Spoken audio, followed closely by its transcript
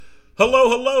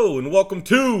Hello, and welcome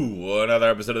to another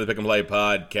episode of the Pick and Play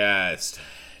Podcast.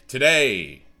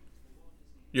 Today,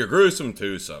 your gruesome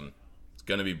twosome is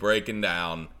going to be breaking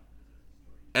down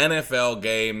NFL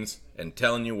games and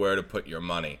telling you where to put your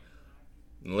money.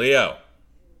 Leo,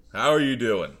 how are you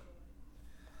doing?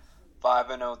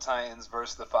 5-0 Titans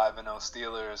versus the 5-0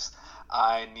 Steelers.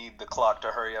 I need the clock to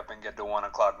hurry up and get to 1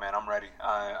 o'clock, man. I'm ready.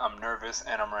 I'm nervous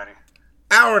and I'm ready.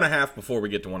 Hour and a half before we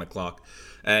get to 1 o'clock.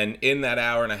 And in that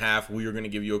hour and a half, we are going to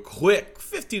give you a quick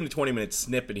 15 to 20 minute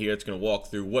snippet here. It's going to walk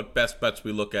through what best bets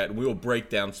we look at, and we will break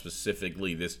down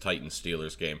specifically this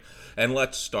Titans-Steelers game. And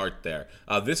let's start there.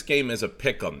 This game is a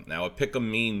pick'em. Now, a pick'em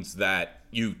means that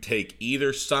you take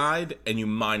either side and you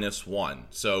 -1.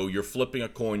 So you're flipping a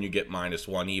coin, you get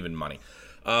 -1, even money.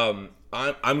 I'm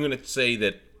going to say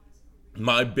that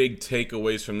my big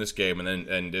takeaways from this game,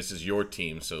 and this is your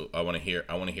team, so I want to hear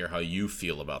how you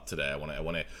feel about today.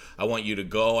 I want you to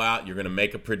go out. You're going to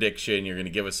make a prediction. You're going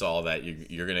to give us all that.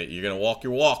 You're going to walk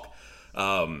your walk.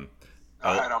 All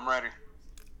right, I'm ready.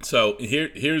 So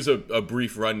here's a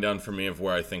brief rundown for me of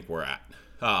where I think we're at.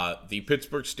 The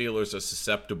Pittsburgh Steelers are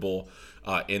susceptible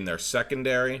in their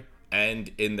secondary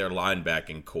and in their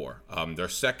linebacking core. Their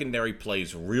secondary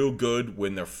plays real good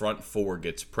when their front four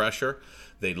gets pressure.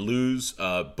 They lose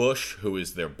Bush, who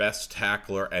is their best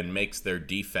tackler and makes their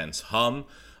defense hum.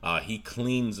 He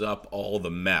cleans up all the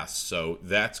mess, so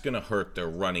that's going to hurt their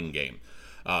running game.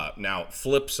 Now,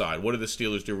 flip side, what do the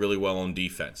Steelers do really well on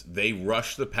defense? They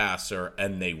rush the passer,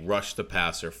 and they rush the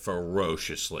passer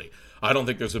ferociously. I don't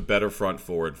think there's a better front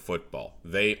four in football.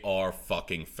 They are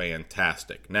fucking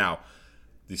fantastic. Now,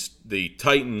 the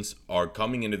Titans are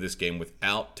coming into this game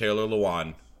without Taylor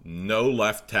Lewan, no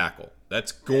left tackle. That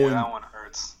one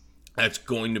hurts. That's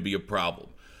going to be a problem.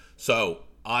 So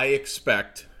I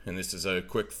expect, and this is a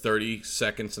quick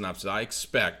 30-second synopsis, I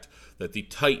expect that the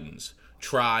Titans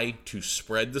try to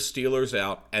spread the Steelers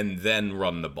out and then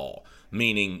run the ball.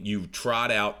 Meaning you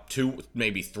trot out 2,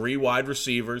 maybe 3 wide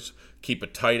receivers, keep a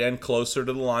tight end closer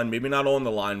to the line, maybe not on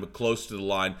the line, but close to the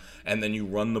line, and then you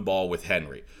run the ball with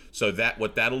Henry. So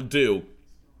what that'll do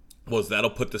was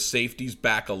that'll put the safeties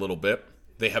back a little bit.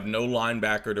 They have no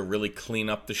linebacker to really clean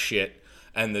up the shit.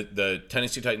 And the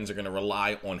Tennessee Titans are going to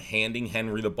rely on handing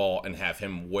Henry the ball and have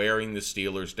him wearing the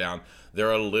Steelers down.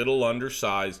 They're a little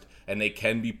undersized, and they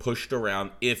can be pushed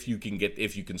around if you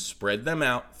can spread them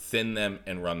out, thin them,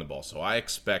 and run the ball. So I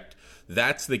expect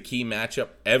that's the key matchup.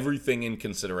 Everything in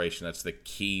consideration, that's the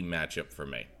key matchup for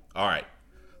me. All right,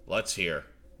 let's hear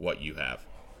what you have.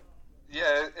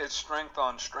 Yeah, it's strength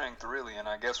on strength, really, and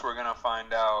I guess we're going to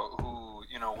find out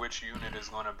which unit is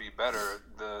going to be better.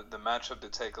 The matchup to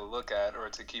take a look at or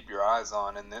to keep your eyes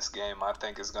on in this game, I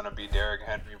think, is going to be Derrick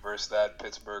Henry versus that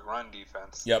Pittsburgh run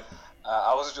defense. Yep.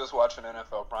 I was just watching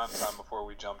NFL Primetime before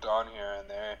we jumped on here,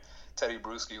 and Teddy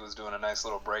Bruschi was doing a nice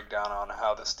little breakdown on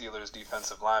how the Steelers'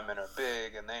 defensive linemen are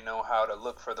big, and they know how to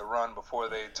look for the run before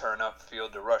they turn up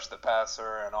field to rush the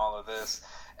passer and all of this.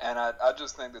 And I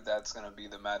just think that that's going to be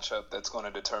the matchup that's going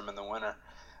to determine the winner.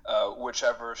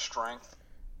 Whichever strength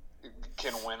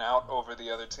can win out over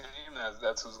the other team,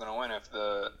 that's who's going to win. If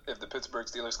the Pittsburgh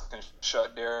Steelers can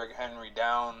shut Derrick Henry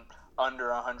down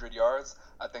under 100 yards,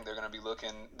 I think they're going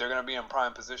to be in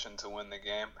prime position to win the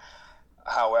game.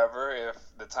 However, if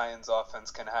the Titans offense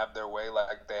can have their way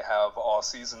like they have all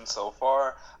season so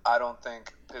far, I don't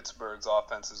think Pittsburgh's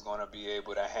offense is going to be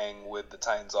able to hang with the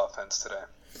Titans offense today.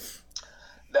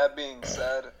 That being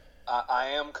said, I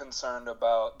am concerned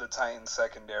about the Titans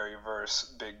secondary versus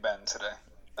Big Ben today.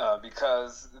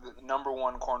 Because the number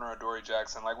one corner, Adoree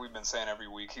Jackson, like we've been saying every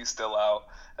week, he's still out.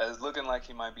 It's looking like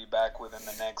he might be back within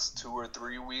the next 2 or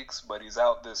 3 weeks, but he's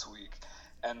out this week.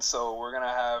 And so we're going to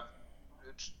have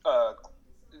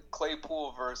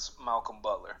Claypool versus Malcolm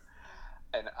Butler.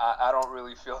 And I don't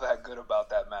really feel that good about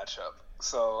that matchup.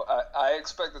 So I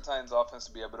expect the Titans offense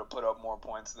to be able to put up more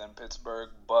points than Pittsburgh,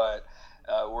 but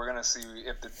we're going to see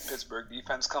if the Pittsburgh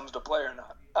defense comes to play or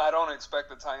not. I don't expect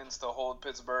the Titans to hold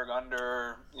Pittsburgh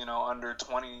under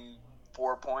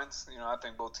 24 points. I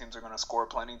think both teams are going to score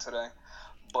plenty today.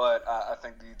 But I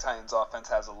think the Titans offense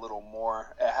has a little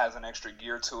more. It has an extra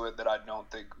gear to it that I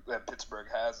don't think that Pittsburgh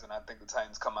has, and I think the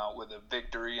Titans come out with a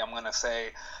victory. I'm going to say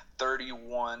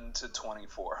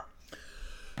 31-24.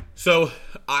 So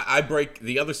I break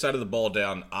the other side of the ball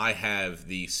down. I have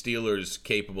the Steelers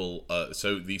capable.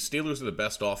 So the Steelers are the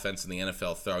best offense in the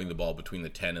NFL throwing the ball between the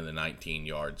 10 and the 19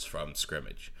 yards from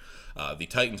scrimmage. The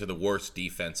Titans are the worst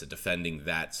defense at defending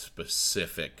that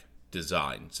specific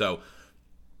design. So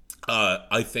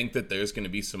I think that there's going to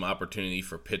be some opportunity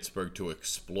for Pittsburgh to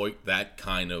exploit that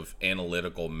kind of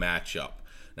analytical matchup.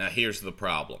 Now, here's the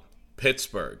problem.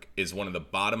 Pittsburgh is one of the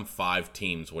bottom 5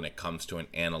 teams when it comes to an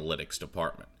analytics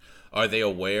department. Are they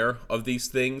aware of these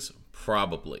things?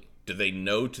 Probably. Do they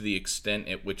know to the extent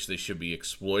at which they should be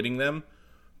exploiting them?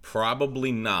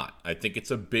 Probably not. I think it's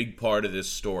a big part of this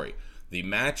story. The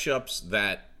matchups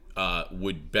that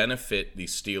would benefit the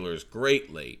Steelers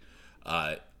greatly,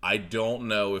 I don't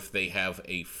know if they have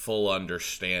a full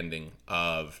understanding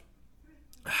of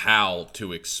how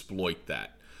to exploit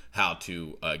that. How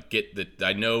to get the...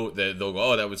 I know that they'll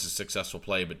go, oh, that was a successful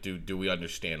play, but do we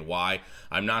understand why?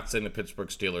 I'm not saying the Pittsburgh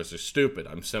Steelers are stupid.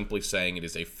 I'm simply saying it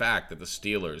is a fact that the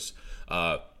Steelers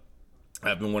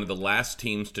have been one of the last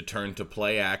teams to turn to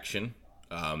play action,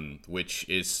 which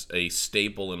is a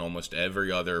staple in almost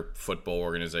every other football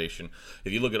organization.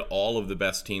 If you look at all of the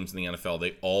best teams in the NFL,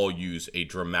 they all use a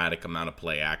dramatic amount of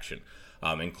play action.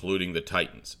 Including the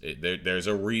Titans. There's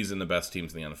a reason the best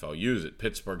teams in the NFL use it.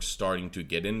 Pittsburgh's starting to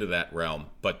get into that realm,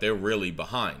 but they're really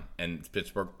behind. And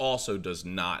Pittsburgh also does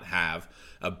not have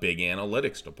a big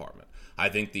analytics department. I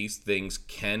think these things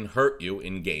can hurt you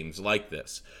in games like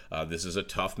this. This is a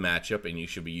tough matchup, and you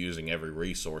should be using every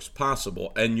resource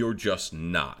possible, and you're just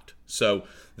not. So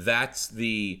that's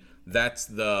my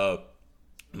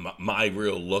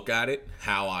real look at it.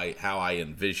 How I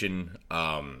envision.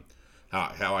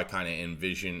 How I kind of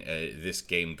envision this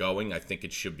game going. I think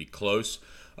it should be close.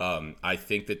 I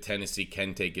think that Tennessee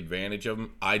can take advantage of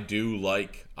them. I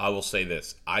will say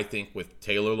this. I think with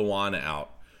Taylor Lewan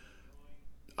out,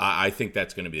 I think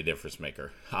that's going to be a difference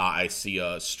maker. I see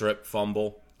a strip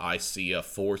fumble. I see a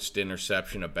forced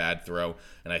interception, a bad throw,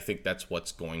 and I think that's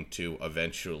what's going to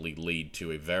eventually lead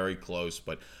to a very close,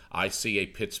 but I see a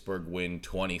Pittsburgh win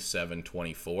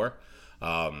 27-24.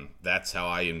 That's how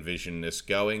I envision this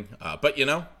going. But,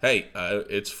 hey,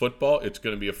 it's football. It's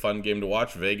going to be a fun game to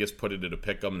watch. Vegas put it at a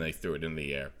pick 'em, and they threw it in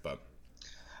the air. But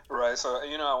right, so,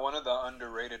 one of the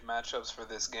underrated matchups for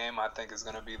this game, I think, is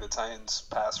going to be the Titans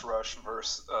pass rush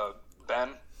versus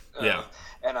Ben. Yeah.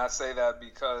 And I say that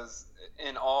because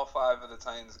in all 5 of the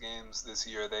Titans games this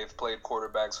year, they've played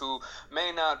quarterbacks who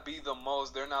may not be the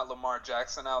most, they're not Lamar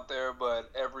Jackson out there,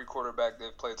 but every quarterback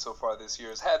they've played so far this year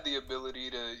has had the ability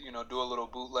to, do a little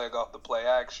bootleg off the play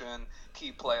action,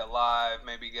 keep play alive,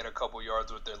 maybe get a couple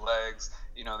yards with their legs.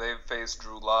 They've faced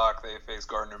Drew Lock, they've faced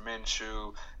Gardner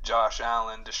Minshew, Josh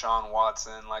Allen, Deshaun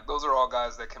Watson. Those are all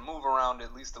guys that can move around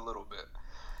at least a little bit.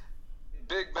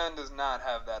 Big Ben does not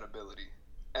have that ability.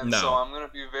 And so I'm going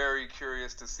to be very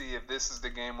curious to see if this is the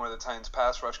game where the Titans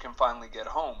pass rush can finally get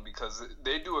home, because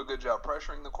they do a good job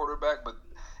pressuring the quarterback, but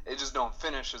they just don't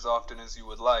finish as often as you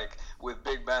would like. With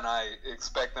Big Ben, I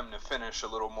expect them to finish a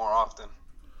little more often.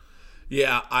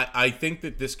 Yeah, I think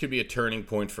that this could be a turning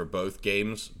point for both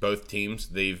teams. I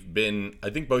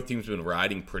think both teams have been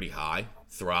riding pretty high,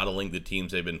 throttling the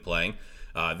teams they've been playing.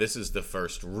 This is the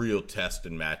first real test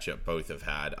and matchup both have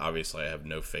had. Obviously, I have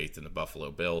no faith in the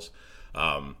Buffalo Bills.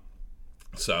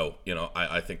 So,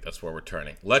 I think that's where we're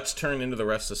turning. Let's turn into the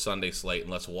rest of Sunday slate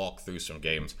and let's walk through some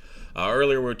games.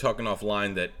 Earlier we were talking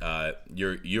offline that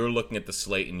you're looking at the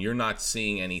slate and you're not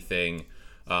seeing anything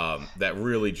that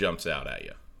really jumps out at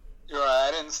you. You're right.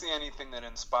 I didn't see anything that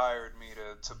inspired me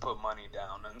to put money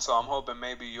down, and so I'm hoping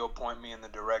maybe you'll point me in the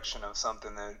direction of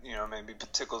something that maybe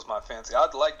tickles my fancy.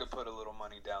 I'd like to put a little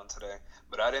money down today,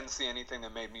 but I didn't see anything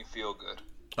that made me feel good.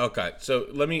 Okay, so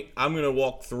I'm going to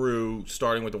walk through,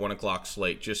 starting with the 1 o'clock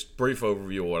slate, just brief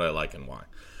overview of what I like and why.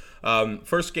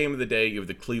 First game of the day, you have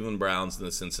the Cleveland Browns and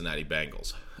the Cincinnati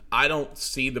Bengals. I don't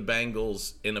see the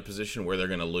Bengals in a position where they're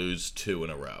going to lose 2 in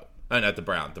a row. Not the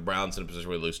Browns. The Browns in a position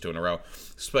where they lose 2 in a row,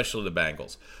 especially the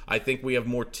Bengals. I think we have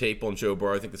more tape on Joe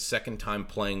Burrow. I think the second time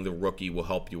playing the rookie will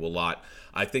help you a lot.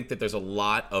 I think that there's a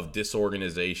lot of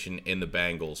disorganization in the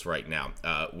Bengals right now.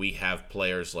 We have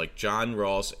players like John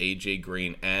Ross, A.J.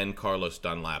 Green, and Carlos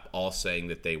Dunlap all saying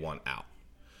that they want out.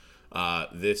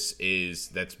 That's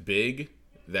big.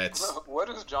 What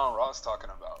is John Ross talking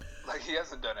about? He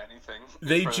hasn't done anything.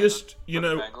 They just,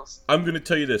 I'm going to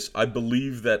tell you this. I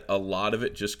believe that a lot of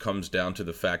it just comes down to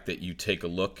the fact that you take a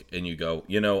look and you go,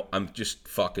 I'm just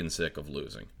fucking sick of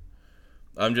losing.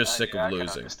 I'm just sick of losing.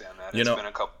 I can understand that. It's been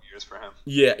a couple years for him.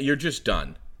 Yeah, you're just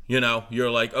done.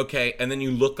 You're like, okay, and then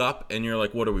you look up and you're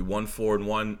like, what are we,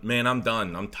 1-4-1? Man, I'm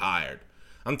done. I'm tired.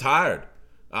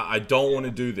 I don't want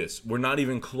to do this. We're not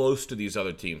even close to these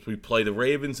other teams. We play the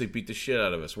Ravens, they beat the shit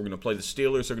out of us. We're going to play the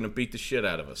Steelers, they're going to beat the shit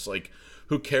out of us.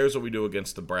 Who cares what we do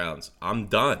against the Browns? I'm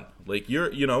done. You're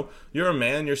a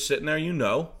man, you're sitting there, you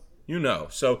know.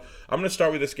 So I'm going to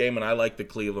start with this game, and I like the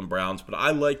Cleveland Browns, but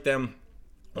I like them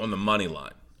on the money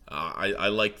line. I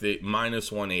like the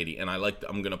minus 180, and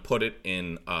I'm going to put it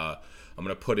in I'm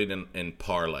going to put it in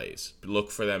parlays. Look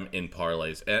for them in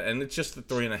parlays. And it's just the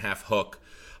 3.5 hook.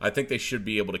 I think they should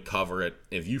be able to cover it.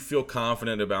 If you feel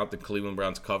confident about the Cleveland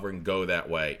Browns covering, go that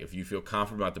way. If you feel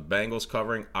confident about the Bengals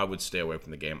covering, I would stay away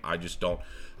from the game. I just don't.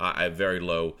 I have very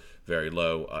low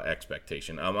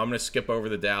expectation. I'm going to skip over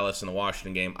the Dallas and the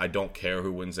Washington game. I don't care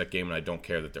who wins that game, and I don't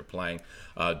care that they're playing.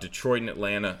 Detroit and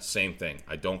Atlanta, same thing.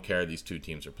 I don't care these two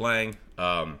teams are playing.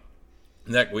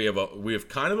 Next, we have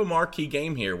kind of a marquee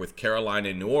game here with Carolina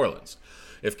and New Orleans.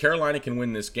 If Carolina can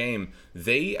win this game,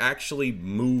 they actually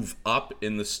move up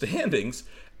in the standings,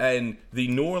 and the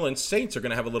New Orleans Saints are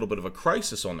going to have a little bit of a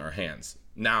crisis on their hands.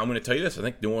 Now, I'm going to tell you this. I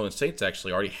think New Orleans Saints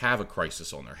actually already have a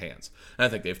crisis on their hands. And I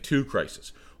think they have two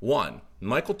crises. One,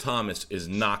 Michael Thomas is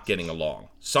not getting along.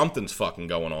 Something's fucking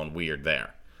going on weird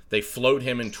there. They float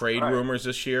him in trade rumors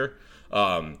this year.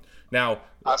 Now,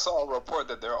 I saw a report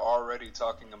that they're already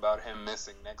talking about him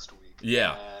missing next week.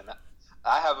 Yeah. And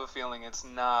I have a feeling it's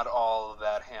not all of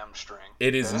that hamstring.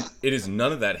 It is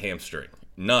none of that hamstring.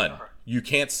 None. You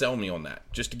can't sell me on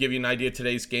that. Just to give you an idea,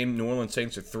 today's game, New Orleans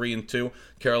Saints are 3-2.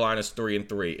 Carolina's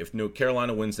 3-3. If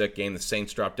Carolina wins that game, the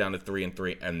Saints drop down to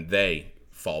 3-3, and they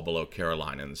fall below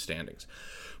Carolina in the standings.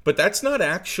 But that's not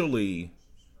actually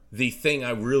the thing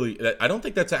I don't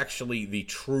think that's actually the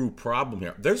true problem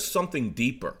here. There's something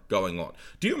deeper going on.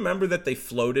 Do you remember that they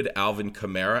floated Alvin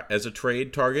Kamara as a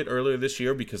trade target earlier this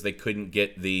year because they couldn't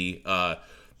get they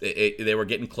were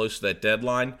getting close to that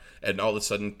deadline, and all of a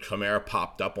sudden Kamara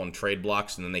popped up on trade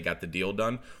blocks, and then they got the deal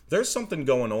done? There's something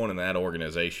going on in that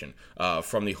organization.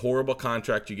 From the horrible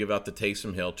contract you give out to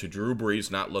Taysom Hill, to Drew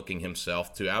Brees not looking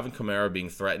himself, to Alvin Kamara being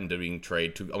threatened to being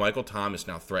traded, to Michael Thomas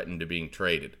now threatened to being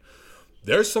traded.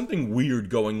 There's something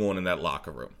weird going on in that locker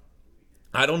room.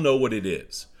 I don't know what it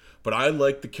is, but I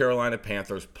like the Carolina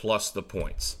Panthers plus the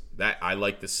points. I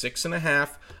like the 6.5.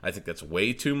 I think that's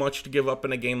way too much to give up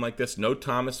in a game like this. No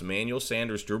Thomas, Emmanuel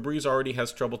Sanders. Drew Brees already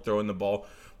has trouble throwing the ball.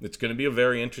 It's going to be a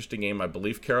very interesting game. I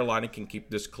believe Carolina can keep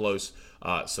this close,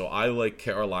 so I like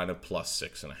Carolina plus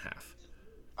 6.5.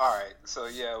 All right, so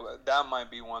yeah, that might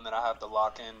be one that I have to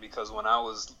lock in because when I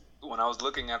was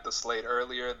looking at the slate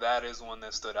earlier, that is one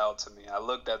that stood out to me. I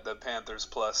looked at the Panthers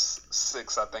plus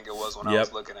 6, I think it was, when I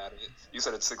was looking at it. You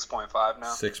said it's 6.5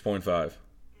 now? 6.5.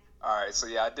 All right, so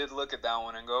yeah, I did look at that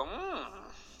one and go,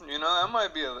 that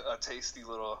might be a tasty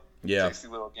little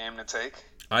game to take.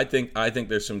 I think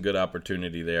there's some good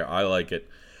opportunity there. I like it.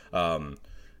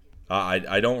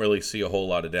 I don't really see a whole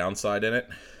lot of downside in it.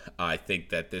 I think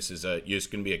that this is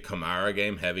just going to be a Kamara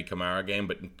game, heavy Kamara game,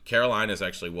 but Carolina is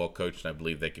actually well coached, and I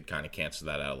believe they could kind of cancel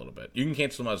that out a little bit. You can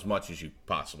cancel them as much as you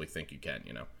possibly think you can,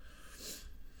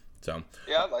 So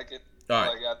yeah, I like it. All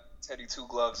right. Teddy Two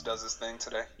Gloves does his thing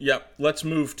today. Yep. Let's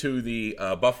move to the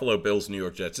Buffalo Bills, New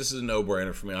York Jets. This is a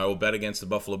no-brainer for me. I will bet against the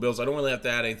Buffalo Bills. I don't really have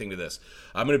to add anything to this.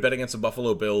 I'm going to bet against the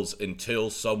Buffalo Bills until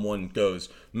someone goes,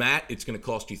 Matt, it's going to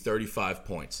cost you 35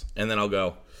 points. And then I'll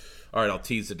go, all right, I'll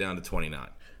tease it down to 29.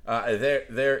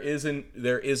 There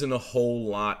isn't a whole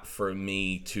lot for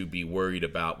me to be worried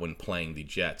about when playing the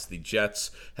Jets. The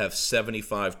Jets have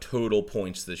 75 total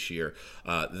points this year.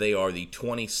 They are the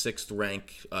 26th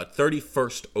ranked,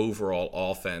 31st overall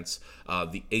offense,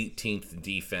 the 18th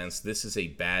defense. This is a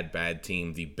bad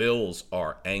team. The Bills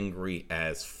are angry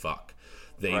as fuck.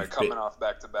 Coming off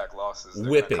back-to-back losses. They're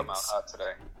whippings. Come out hot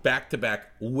today.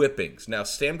 Back-to-back whippings. Now,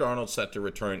 Sam Darnold's set to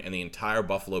return, and the entire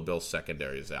Buffalo Bills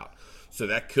secondary is out. So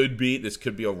this could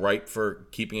be a ripe for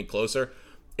keeping it closer.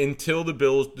 Until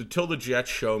the Jets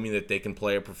show me that they can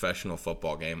play a professional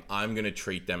football game, I'm going to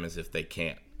treat them as if they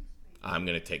can't. I'm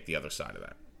going to take the other side of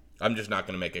that. I'm just not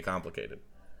going to make it complicated.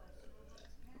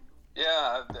 Yeah,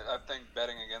 I think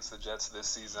betting against the Jets this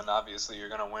season, obviously you're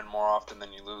going to win more often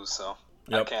than you lose, so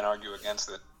I can't argue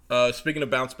against it. Speaking of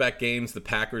bounce-back games, the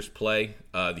Packers play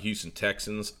the Houston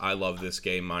Texans. I love this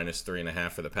game, minus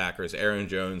 3.5 for the Packers. Aaron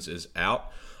Jones is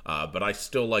out. But I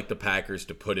still like the Packers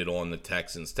to put it on the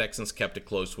Texans. Texans kept it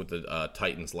close with the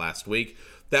Titans last week.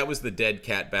 That was the dead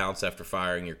cat bounce after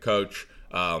firing your coach.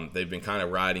 They've been kind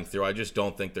of riding through. I just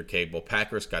don't think they're capable.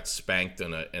 Packers got spanked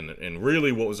in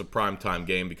really what was a primetime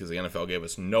game because the NFL gave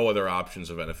us no other options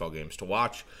of NFL games to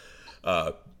watch.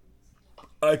 I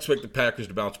expect the Packers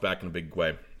to bounce back in a big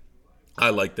way. I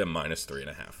like them minus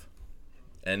 3.5.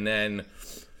 And then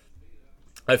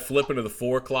I flip into the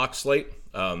 4 o'clock slate.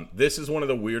 This is one of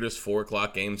the weirdest 4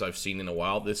 o'clock games I've seen in a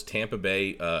while. This Tampa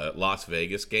Bay Las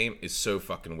Vegas game is so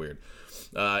fucking weird.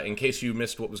 In case you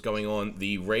missed what was going on,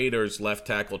 the Raiders left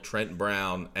tackle Trent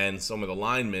Brown and some of the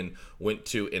linemen went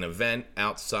to an event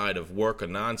outside of work, a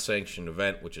non-sanctioned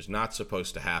event, which is not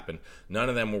supposed to happen. None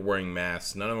of them were wearing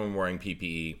masks. None of them were wearing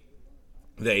PPE.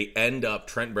 They end up,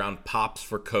 Trent Brown pops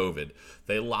for COVID.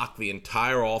 They lock the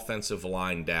entire offensive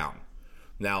line down.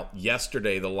 Now,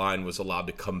 yesterday the line was allowed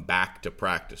to come back to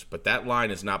practice, but that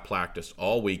line is not practiced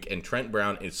all week, and Trent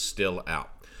Brown is still out.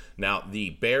 Now,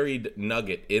 the buried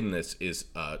nugget in this is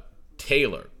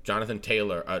Jonathan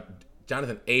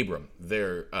Abram,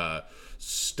 their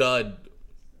stud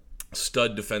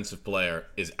defensive player,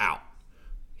 is out.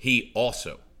 He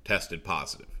also tested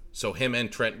positive. So him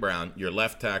and Trent Brown, your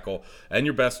left tackle, and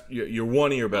your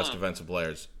one of your best defensive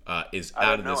players, is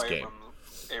out of this game.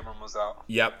 Abram was out.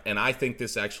 Yep, and I think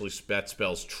this actually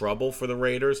spells trouble for the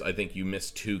Raiders. I think you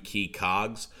missed two key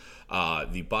cogs.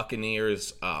 The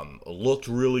Buccaneers looked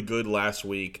really good last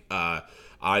week.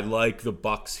 I like the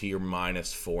Bucs here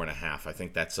minus 4.5. I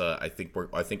think I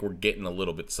think we're getting a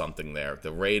little bit something there.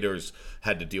 The Raiders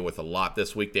had to deal with a lot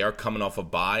this week. They are coming off a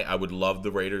bye. I would love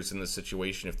the Raiders in this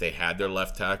situation if they had their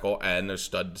left tackle and their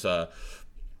stud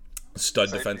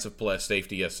defensive play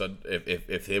safety. Yes,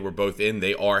 if they were both in,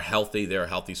 they are healthy. They're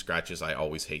healthy scratches. I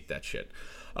always hate that shit.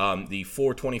 The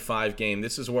 4:25 game.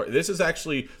 This is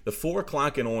actually the 4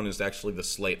 o'clock and on is actually the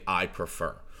slate I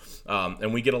prefer.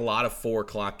 And we get a lot of 4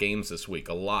 o'clock games this week.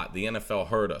 A lot. The NFL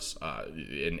heard us,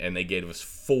 and they gave us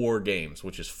 4 games,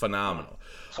 which is phenomenal.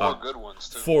 4 good ones,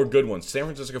 too. 4 good ones. San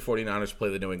Francisco 49ers play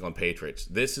the New England Patriots.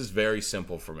 This is very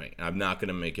simple for me. I'm not going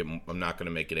to make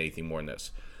it anything more than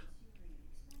this.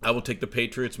 I will take the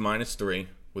Patriots minus 3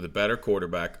 with a better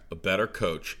quarterback, a better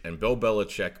coach, and Bill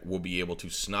Belichick will be able to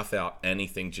snuff out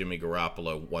anything Jimmy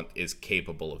Garoppolo is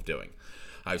capable of doing.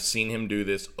 I've seen him do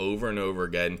this over and over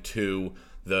again to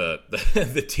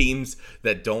the teams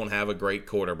that don't have a great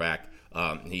quarterback.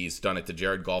 He's done it to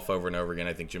Jared Goff over and over again.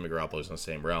 I think Jimmy Garoppolo is in the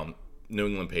same realm. New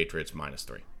England Patriots minus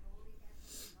 3.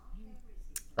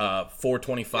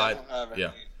 425.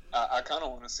 Yeah. I kind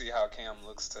of want to see how Cam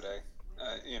looks today.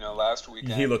 Last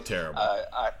weekend he looked terrible.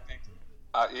 I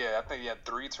think he had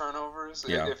 3 turnovers.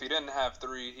 Yeah. If he didn't have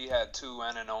 3, he had 2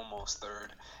 and an almost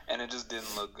third, and it just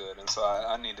didn't look good. And so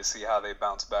I need to see how they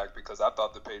bounce back because I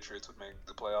thought the Patriots would make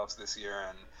the playoffs this year,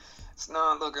 and it's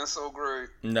not looking so great.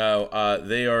 No,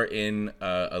 they are in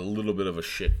a little bit of a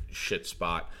shit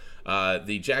spot.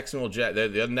 The Jacksonville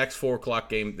the next 4 o'clock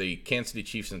game, the Kansas City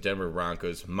Chiefs and Denver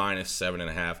Broncos minus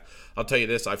 7.5. I'll tell you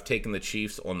this: I've taken the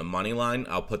Chiefs on the money line.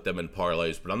 I'll put them in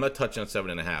parlays, but I'm not touching on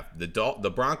 7.5. The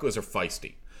Broncos are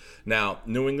feisty. Now,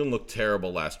 New England looked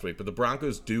terrible last week, but the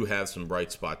Broncos do have some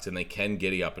bright spots, and they can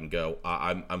giddy up and go.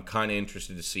 I'm kind of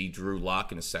interested to see Drew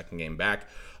Lock in his second game back.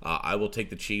 I will take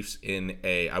the Chiefs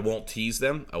I won't tease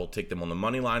them. I will take them on the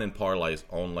money line and parlays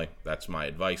only. That's my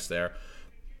advice there.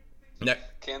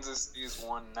 Kansas City's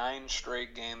won 9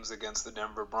 straight games against the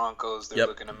Denver Broncos. They're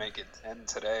looking to make it 10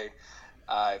 today.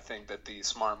 I think that the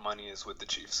smart money is with the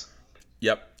Chiefs.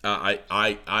 Yep.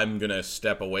 I'm going to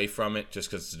step away from it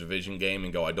just because it's a division game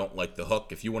and go, I don't like the hook.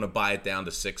 If you want to buy it down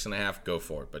to 6.5, go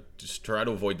for it. But just try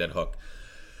to avoid that hook.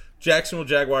 Jacksonville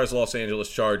Jaguars, Los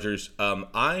Angeles Chargers.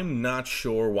 I'm not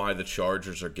sure why the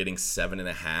Chargers are getting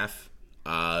 7.5.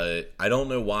 I don't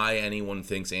know why anyone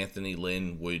thinks Anthony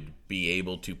Lynn would be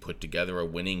able to put together a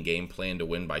winning game plan to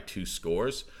win by 2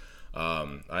 scores.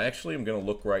 I actually am going to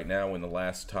look right now when the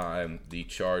last time the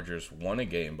Chargers won a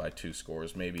game by 2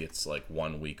 scores. Maybe it's like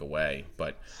 1 week away,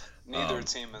 but neither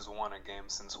team has won a game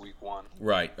since week 1.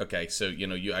 Right. Okay. So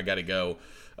I got to go.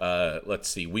 Let's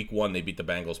see. Week 1 they beat the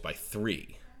Bengals by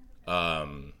 3.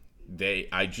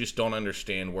 I just don't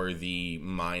understand where the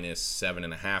minus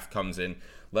 7.5 comes in.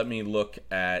 Let me look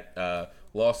at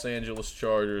Los Angeles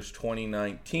Chargers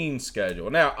 2019 schedule.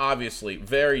 Now, obviously,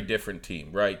 very different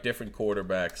team, right? Different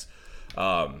quarterbacks.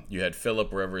 You had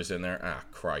Phillip Rivers in there. Ah,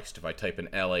 Christ. If I type in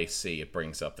LAC, it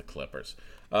brings up the Clippers.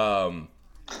 They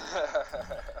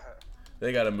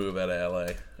got to move out of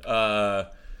LA.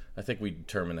 I think we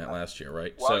determined that last year,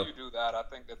 right? While you do that, I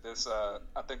think that this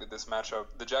matchup,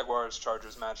 the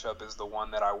Jaguars-Chargers matchup, is the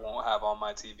one that I won't have on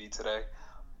my TV today.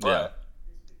 But yeah.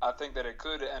 I think that it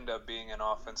could end up being an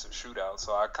offensive shootout,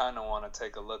 so I kind of want to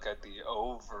take a look at the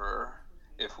over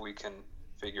if we can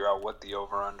figure out what the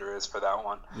over-under is for that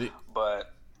one.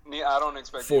 But I don't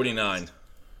expect 49.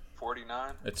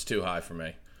 49? It's too high for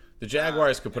me. The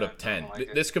Jaguars could put up 10.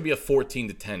 This could be a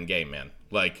 14-10 game, man.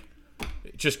 Like,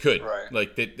 it just could. Right.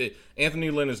 Like,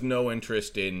 Anthony Lynn has no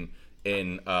interest in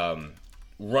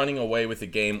running away with the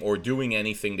game or doing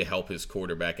anything to help his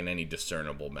quarterback in any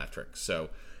discernible metrics.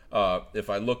 So, if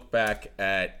I look back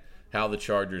at how the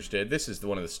Chargers did, this is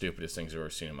one of the stupidest things I've ever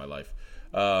seen in my life.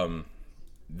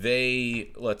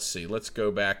 Let's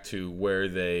go back to where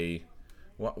they.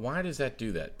 Why does that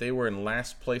do that? They were in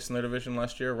last place in their division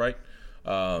last year, right?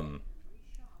 So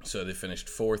they finished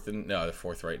 4th, they're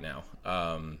 4th right now.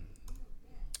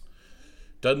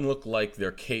 Doesn't look like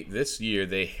they're this year.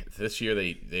 They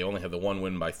only have the one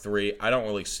win by 3. I don't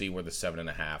really see where the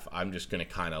 7.5. I'm just going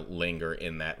to kind of linger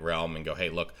in that realm and go, hey,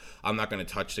 look, I'm not going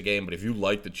to touch the game. But if you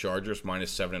like the Chargers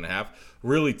minus 7.5,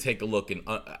 really take a look and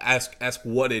ask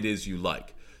what it is you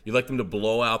like. You like them to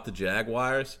blow out the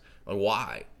Jaguars? Or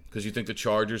why? Because you think the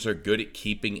Chargers are good at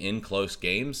keeping in close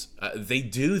games? They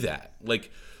do that.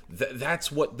 Like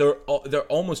that's what they're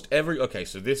almost every. Okay,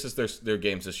 so this is their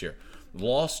games this year.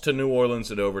 Lost to New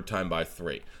Orleans in overtime by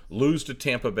 3. Lose to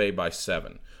Tampa Bay by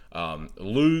 7.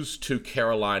 Lose to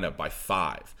Carolina by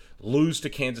 5. Lose to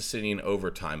Kansas City in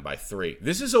overtime by 3.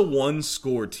 This is a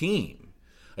one-score team.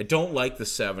 I don't like the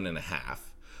 7.5.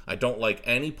 I don't like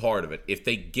any part of it. If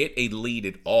they get a lead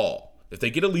at all,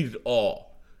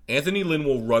 Anthony Lynn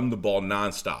will run the ball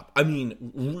nonstop. I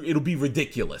mean, it'll be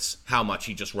ridiculous how much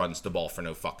he just runs the ball for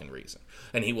no fucking reason.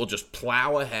 And he will just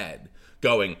plow ahead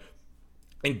going...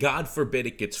 And God forbid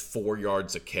it gets 4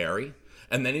 yards a carry.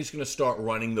 And then he's going to start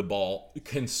running the ball.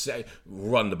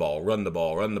 Run the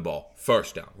ball.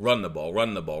 First down. Run the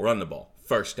ball.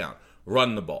 First down.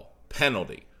 Run the ball.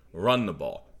 Penalty. Run the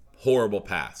ball. Horrible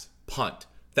pass. Punt.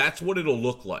 That's what it'll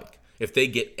look like if they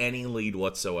get any lead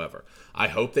whatsoever. I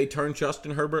hope they turn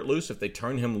Justin Herbert loose. If they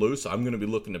turn him loose, I'm going to be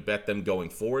looking to bet them going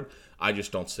forward. I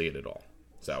just don't see it at all.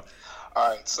 So... All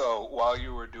right, so while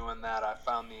you were doing that, I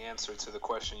found the answer to the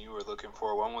question you were looking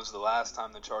for. When was the last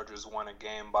time the Chargers won a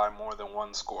game by more than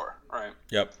one score, right?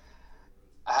 Yep.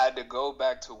 I had to go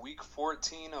back to week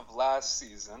 14 of last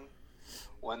season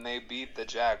when they beat the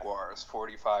Jaguars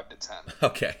 45-10.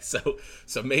 Okay, so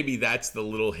maybe that's the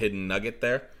little hidden nugget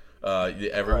there.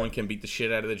 Everyone can beat the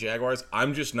shit out of the Jaguars.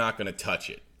 I'm just not going to touch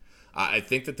it. I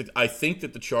think that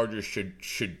the Chargers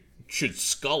should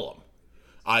skull them.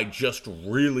 I just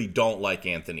really don't like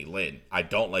Anthony Lynn. I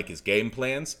don't like his game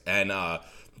plans. And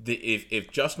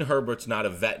if Justin Herbert's not a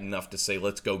vet enough to say,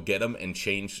 let's go get him and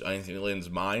change Anthony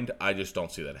Lynn's mind, I just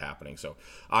don't see that happening. So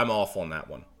I'm off on that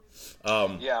one.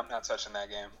 Yeah, I'm not touching that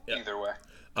game either way.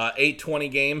 8:20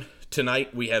 game.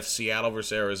 Tonight we have Seattle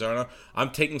versus Arizona.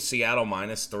 I'm taking Seattle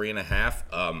minus 3.5.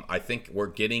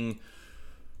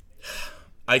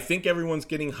 I think everyone's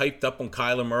getting hyped up on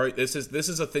Kyler Murray. This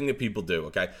is a thing that people do,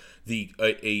 okay?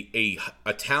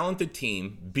 A talented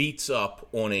team beats up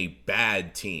on a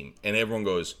bad team, and everyone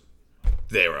goes,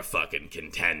 they're a fucking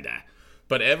contender.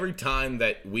 But every time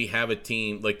that we have a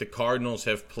team, like the Cardinals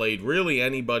have played really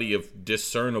anybody of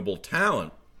discernible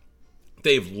talent,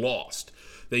 they've lost.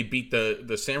 They beat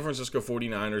the San Francisco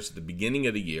 49ers at the beginning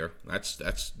of the year.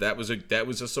 That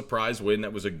was a surprise win.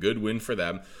 That was a good win for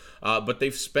them. But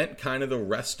they've spent kind of the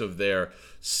rest of their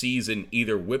season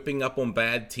either whipping up on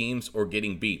bad teams or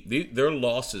getting beat. Their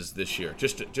losses this year,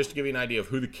 just to give you an idea of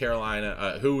who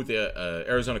the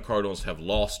Arizona Cardinals have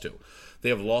lost to. They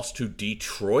have lost to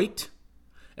Detroit,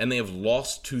 and they have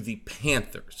lost to the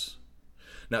Panthers.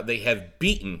 Now they have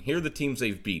beaten. Here are the teams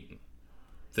they've beaten.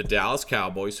 The Dallas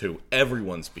Cowboys, who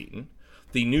everyone's beaten.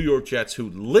 The New York Jets, who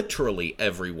literally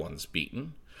everyone's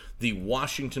beaten. The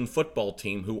Washington football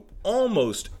team, who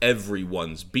almost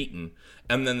everyone's beaten.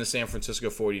 And then the San Francisco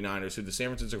 49ers, who the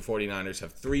San Francisco 49ers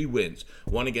have 3 wins.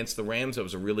 One against the Rams, that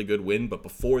was a really good win. But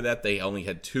before that, they only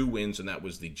had 2 wins, and that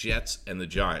was the Jets and the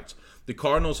Giants. The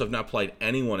Cardinals have not played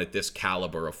anyone at this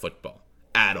caliber of football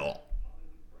at all.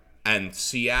 And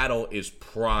Seattle is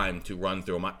primed to run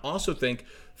through them. I also think,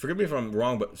 forgive me if I'm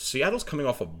wrong, but Seattle's coming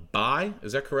off a bye.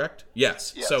 Is that correct?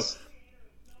 Yes. So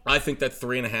I think that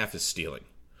 3.5 is stealing.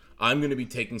 I'm going to be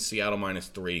taking Seattle minus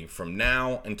 3 from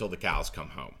now until the cows come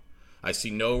home. I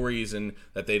see no reason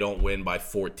that they don't win by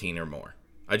 14 or more.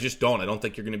 I just don't. I don't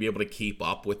think you're going to be able to keep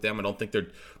up with them. I don't think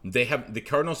the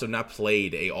Cardinals have not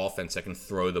played a offense that can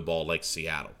throw the ball like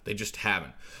Seattle. They just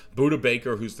haven't. Budda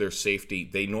Baker, who's their safety,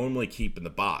 they normally keep in the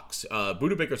box.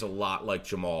 Budda Baker's a lot like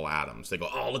Jamal Adams. They go,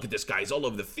 oh, look at this guy. He's all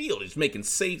over the field. He's making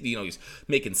safety. He's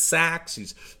making sacks.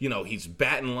 He's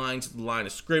batting lines at the line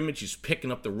of scrimmage. He's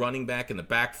picking up the running back in the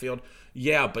backfield.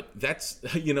 Yeah, but that's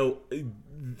a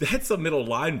middle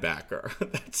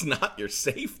linebacker. That's not your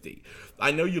safety.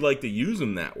 I know you like to use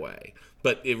him that way,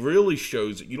 but it really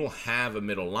shows that you don't have a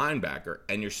middle linebacker,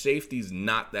 and your safety's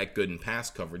not that good in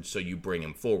pass coverage, so you bring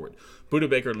him forward. Budda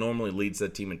Baker normally leads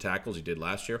that team in tackles. He did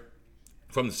last year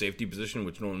from the safety position,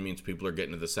 which normally means people are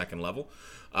getting to the second level.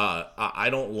 I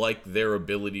don't like their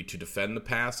ability to defend the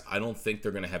pass. I don't think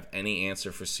they're going to have any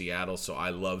answer for Seattle, so I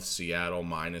love Seattle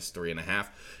minus 3.5.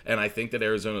 And I think that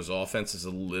Arizona's offense is a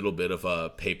little bit of a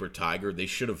paper tiger. They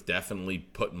should have definitely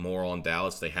put more on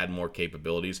Dallas. They had more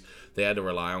capabilities. They had to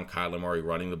rely on Kyler Murray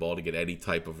running the ball to get any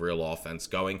type of real offense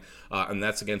going. And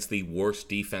that's against the worst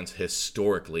defense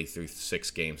historically through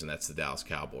 6 games, and that's the Dallas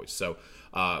Cowboys. So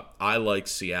I like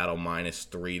Seattle minus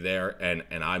 3 there, and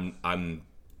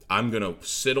I'm gonna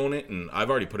sit on it, and I've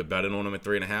already put a bet in on them at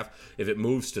 3.5. If it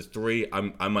moves to 3,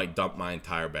 I might dump my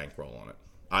entire bankroll on it.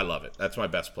 I love it. That's my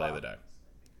best play of the day.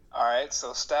 All right,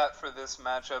 so stat for this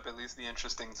matchup, at least the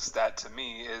interesting stat to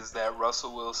me, is that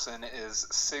Russell Wilson is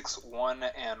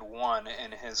 6-1-1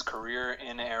 in his career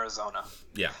in Arizona.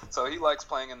 Yeah. So he likes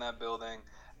playing in that building.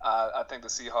 I think the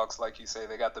Seahawks, like you say,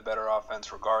 they got the better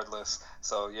offense regardless.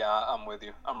 So, yeah, I'm with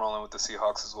you. I'm rolling with the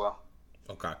Seahawks as well.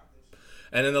 Okay.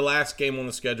 And then the last game on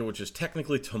the schedule, which is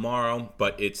technically tomorrow,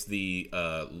 but it's the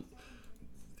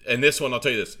and this one, I'll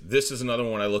tell you this. This is another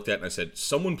one I looked at and I said,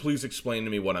 someone please explain to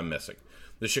me what I'm missing.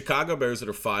 The Chicago Bears that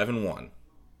are 5-1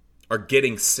 are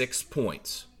getting 6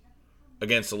 points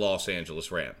against the Los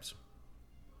Angeles Rams.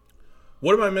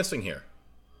 What am I missing here?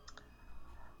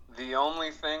 The only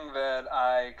thing that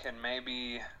I can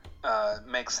maybe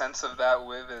make sense of that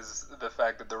with is the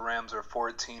fact that the Rams are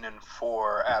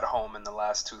 14-4 at home in the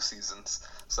last 2 seasons.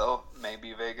 So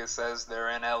maybe Vegas says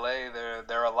they're in LA,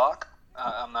 they're a lock.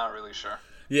 I'm not really sure.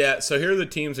 Yeah, so here are the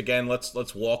teams again.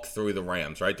 Let's walk through the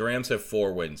Rams, right? The Rams have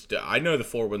 4 wins. I know the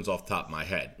 4 wins off the top of my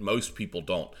head. Most people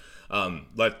don't.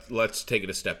 Let's take it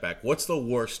a step back. What's the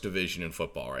worst division in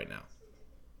football right now?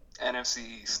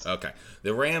 NFC East. Okay.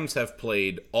 The Rams have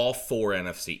played all 4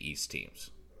 NFC East teams.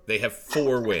 They have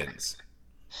 4 wins.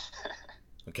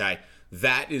 Okay?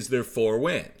 That is their 4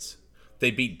 wins.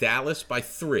 They beat Dallas by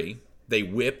 3. They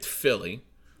whipped Philly.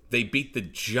 They beat the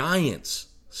Giants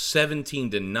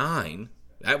 17-9.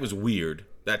 That was weird.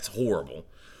 That's horrible.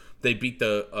 They beat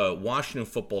the Washington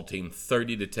football team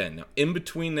 30-10. Now, in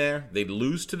between there, they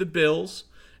lose to the Bills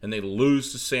and they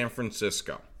lose to San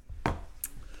Francisco.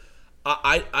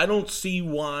 I don't see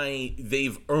why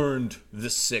they've earned the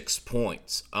 6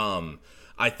 points.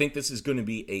 I think this is going to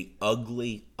be a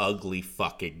ugly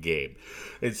fucking game.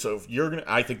 And so if you're going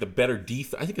to, I think the better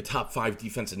defense, I think a top 5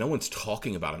 defense, and no one's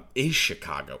talking about them, is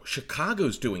Chicago.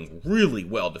 Chicago's doing really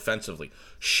well defensively,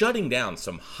 shutting down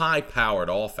some high-powered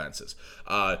offenses.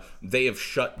 They have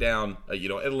shut down,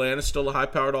 Atlanta's still a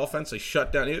high-powered offense. They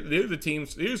shut down, here are the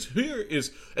teams, here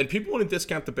is, and people want to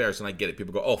discount the Bears, and I get it.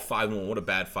 People go, oh, 5-1, what a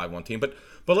bad 5-1 team. But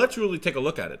let's really take a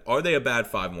look at it. Are they a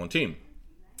bad 5-1 team?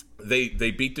 They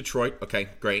beat Detroit. Okay,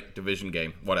 great. Division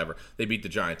game. Whatever. They beat the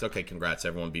Giants. Okay, congrats.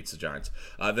 Everyone beats the Giants.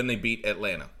 Then they beat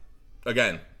Atlanta.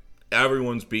 Again,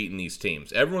 everyone's beating these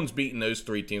teams. Everyone's beating those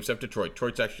 3 teams except Detroit.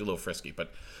 Detroit's actually a little frisky.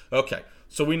 But, okay.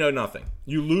 So we know nothing.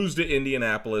 You lose to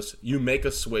Indianapolis. You make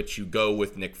a switch. You go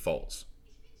with Nick Foles.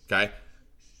 Okay?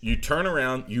 You turn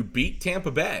around. You beat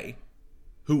Tampa Bay,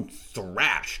 who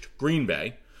thrashed Green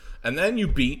Bay. And then you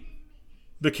beat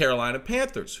the Carolina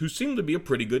Panthers, who seem to be a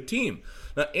pretty good team.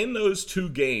 Now, in those 2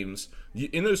 games,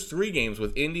 in those 3 games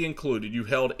with Indy included, you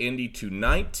held Indy to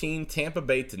 19, Tampa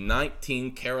Bay to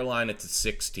 19, Carolina to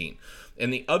 16.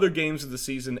 In the other games of the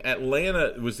season,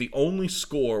 Atlanta was the only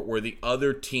score where the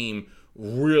other team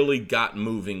really got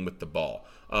moving with the ball.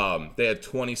 They had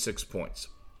 26 points.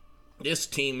 This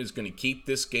team is going to keep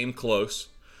this game close.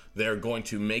 They're going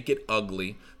to make it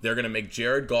ugly. They're going to make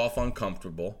Jared Goff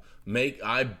uncomfortable.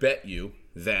 I bet you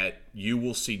that you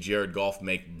will see Jared Goff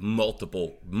make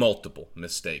multiple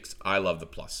mistakes. I love the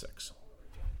 +6.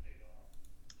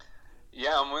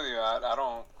 Yeah, I'm with you. I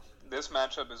don't. This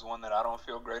matchup is one that I don't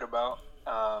feel great about.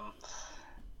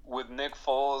 With Nick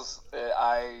Foles,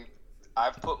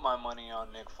 I've put my money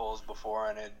on Nick Foles before,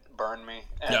 and it burned me.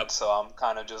 And so I'm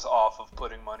kind of just off of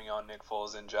putting money on Nick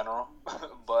Foles in general.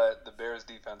 But the Bears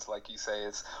defense, like you say,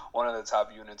 it's one of the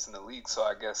top units in the league. So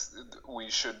I guess we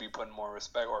should be putting more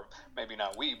respect, or maybe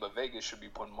not we, but Vegas should be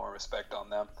putting more respect on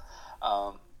them.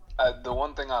 The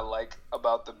one thing I like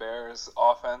about the Bears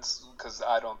offense, because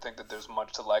I don't think that there's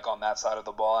much to like on that side of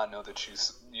the ball. I know that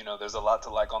there's a lot to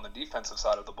like on the defensive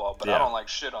side of the ball, but I don't like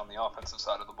shit on the offensive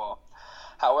side of the ball.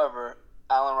 However,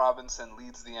 Allen Robinson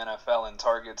leads the NFL in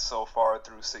targets so far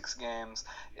through 6 games.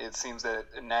 It seems that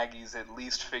Nagy's at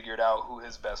least figured out who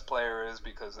his best player is,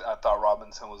 because I thought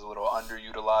Robinson was a little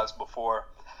underutilized before.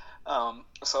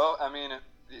 So, I mean,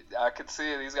 I could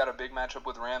see it. He's got a big matchup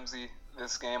with Ramsey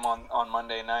this game on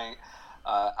Monday night.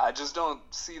 I just don't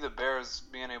see the Bears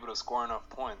being able to score enough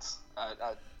points.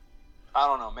 I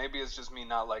don't know. Maybe it's just me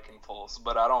not liking Foles,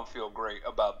 but I don't feel great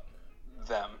about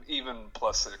them, even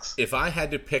 +6. If I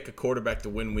had to pick a quarterback to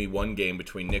win me one game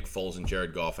between Nick Foles and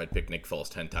Jared Goff, I'd pick Nick Foles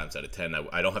 10 times out of 10.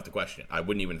 I don't have to question it. I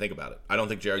wouldn't even think about it. I don't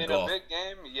think Jared Goff... In a big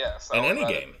game, yes. In any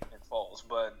game. Nick Foles.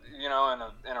 But,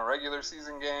 in a regular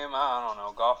season game, I don't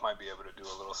know. Goff might be able to do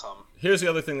a little something. Here's the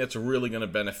other thing that's really going to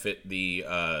benefit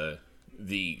the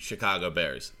Chicago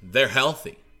Bears. They're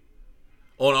healthy.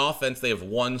 On offense, they have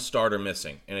one starter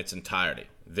missing in its entirety.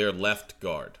 Their left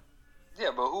guard. Yeah,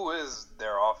 but who is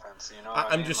their offense?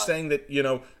 I'm just saying that,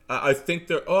 I think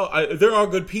there are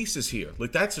good pieces here.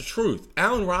 Like, that's the truth.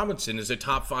 Allen Robinson is a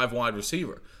top 5 wide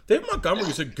receiver. David Montgomery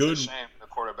is a good... It's a shame the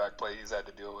quarterback play he's had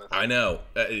to deal with. I know.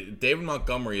 David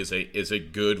Montgomery is a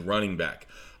good running back.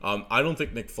 I don't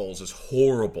think Nick Foles is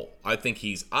horrible. I think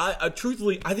he's...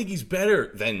 truthfully, I think he's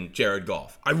better than Jared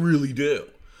Goff. I really do.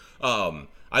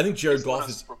 I think Jared Goff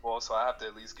is... Super Bowl, so I have to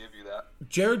at least give you that.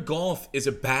 Jared Goff is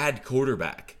a bad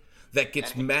quarterback that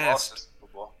gets masked.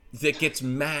 That gets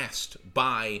masked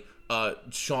by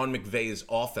Sean McVay's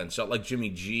offense, not like Jimmy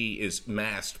G is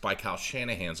masked by Kyle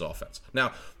Shanahan's offense.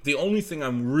 Now, the only thing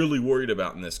I'm really worried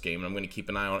about in this game, and I'm going to keep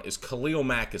an eye on it, is Khalil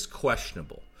Mack is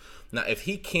questionable. Now, if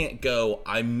he can't go,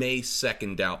 I may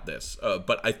second doubt this,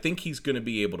 but I think he's going to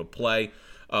be able to play.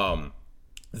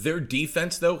 Their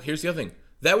defense, though, here's the other thing.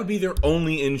 That would be their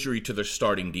only injury to their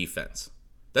starting defense.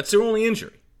 That's their only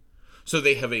injury. So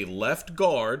they have a left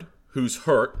guard who's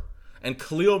hurt, and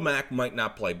Khalil Mack might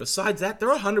not play. Besides that,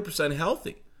 they're 100%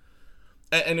 healthy.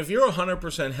 And if you're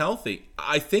 100% healthy,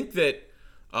 I think that,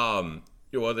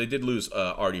 they did lose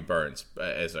Artie Burns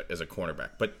as a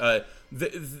cornerback, but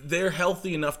they're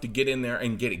healthy enough to get in there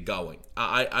and get it going.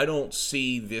 I don't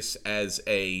see this as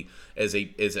a game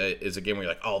where you're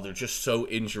like, oh, they're just so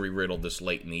injury riddled this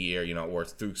late in the year.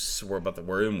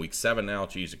 We're in week 7 now.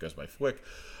 Jeez, it goes by quick.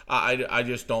 I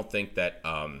just don't think that.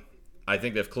 I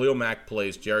think that if Khalil Mack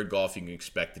plays, Jared Goff, you can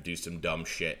expect to do some dumb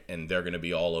shit, and they're going to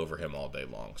be all over him all day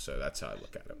long. So that's how I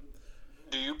look at it.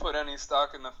 Do you put any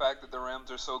stock in the fact that the Rams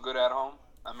are so good at home?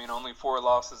 I mean, only 4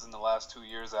 losses in the last 2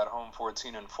 years at home,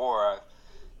 14-4.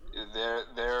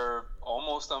 They're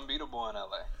almost unbeatable in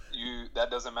LA.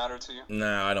 That doesn't matter to you?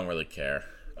 No, I don't really care.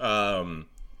 I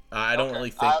don't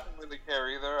really think... I don't really care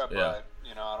either, but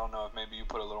I don't know if maybe you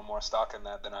put a little more stock in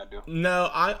that than I do. No,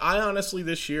 I honestly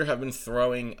this year have been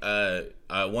throwing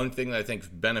one thing that I think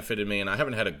benefited me, and I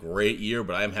haven't had a great year,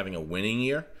 but I am having a winning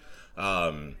year.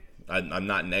 I'm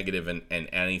not negative in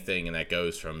anything, and that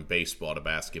goes from baseball to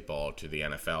basketball to the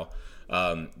NFL.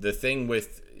 The thing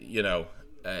with,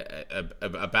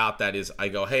 about that is I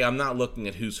go, hey, I'm not looking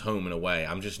at who's home and away.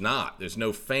 I'm just not. There's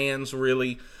no fans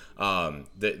really.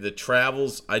 The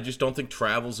travels, I just don't think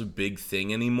travel's a big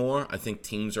thing anymore. I think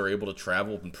teams are able to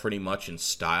travel pretty much in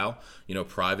style.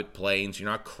 Private planes. You're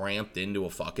not cramped into a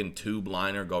fucking tube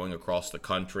liner going across the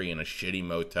country in a shitty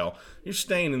motel. You're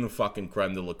staying in the fucking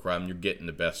creme de la creme. You're getting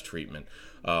the best treatment.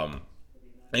 And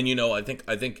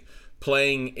I think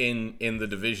playing in the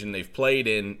division they've played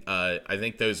in, I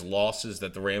think those losses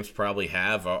that the Rams probably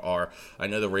have are I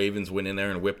know the Ravens went in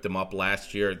there and whipped them up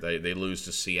last year. They lose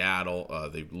to Seattle.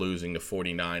 They're losing to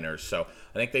 49ers. So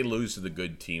I think they lose to the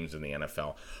good teams in the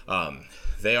NFL.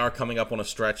 They are coming up on a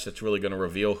stretch that's really going to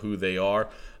reveal who they are.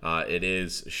 It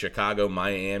is Chicago,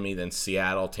 Miami, then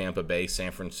Seattle, Tampa Bay,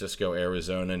 San Francisco,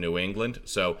 Arizona, New England.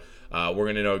 So we're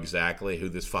going to know exactly who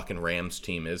this fucking Rams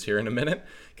team is here in a minute,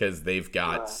 because they've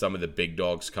got some of the big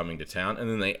dogs coming to town, and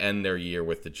then they end their year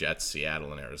with the Jets,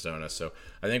 Seattle, and Arizona. So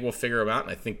I think we'll figure them out,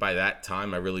 and I think by that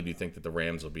time, I really do think that the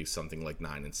Rams will be something like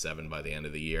 9-7 by the end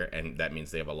of the year, and that means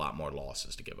they have a lot more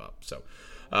losses to give up. So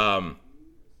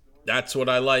that's what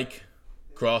I like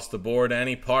across the board.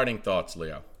 Any parting thoughts,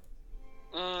 Leo?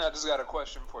 I just got a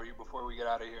question for you before we get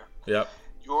out of here. Yep.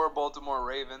 Your Baltimore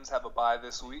Ravens have a bye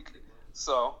this week,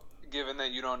 so given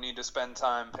that you don't need to spend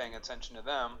time paying attention to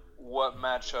them, what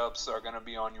matchups are going to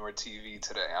be on your TV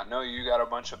today? I know you got a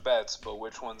bunch of bets, but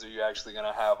which ones are you actually going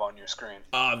to have on your screen?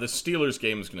 The Steelers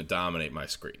game is going to dominate my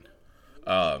screen.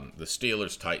 The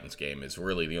Steelers-Titans game is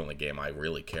really the only game I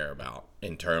really care about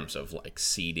in terms of like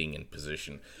seeding and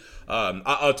position.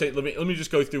 I'll tell you, let me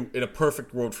just go through in a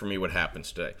perfect world for me what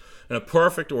happens today. In a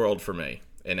perfect world for me,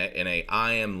 in a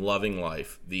I am loving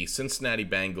life, the Cincinnati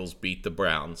Bengals beat the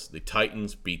Browns, the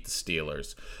Titans beat the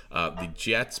Steelers, the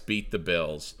Jets beat the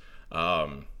Bills,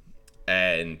 and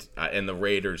the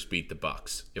Raiders beat the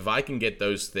Bucks. If I can get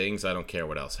those things, I don't care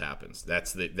what else happens.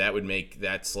 That's like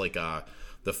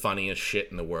the funniest shit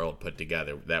in the world put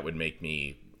together. That would make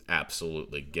me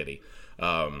absolutely giddy.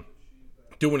 Do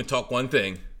want to talk one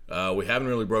thing. We haven't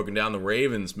really broken down the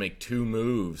Ravens make 2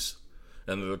 moves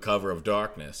under the cover of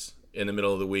darkness in the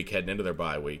middle of the week heading into their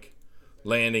bye week.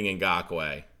 Landing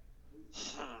Ngakoue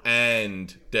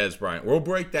and Dez Bryant. We'll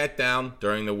break that down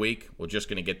during the week. We're just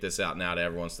going to get this out now to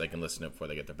everyone so they can listen to it before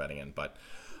they get their betting in. But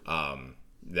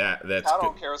that's I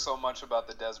don't care so much about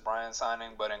the Dez Bryant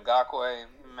signing, but Ngakoue,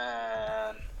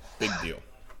 man. Big deal.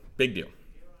 Big deal.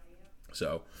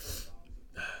 So,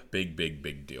 big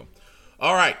deal.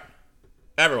 All right,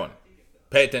 everyone.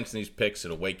 Pay attention to these picks.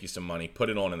 It'll wake you some money. Put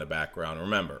it on in the background.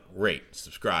 Remember, rate,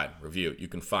 subscribe, review. You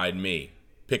can find me,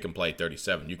 Pick and Play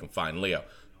 37. You can find Leo,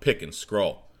 Pick and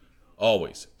Scroll.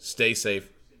 Always stay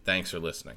safe. Thanks for listening.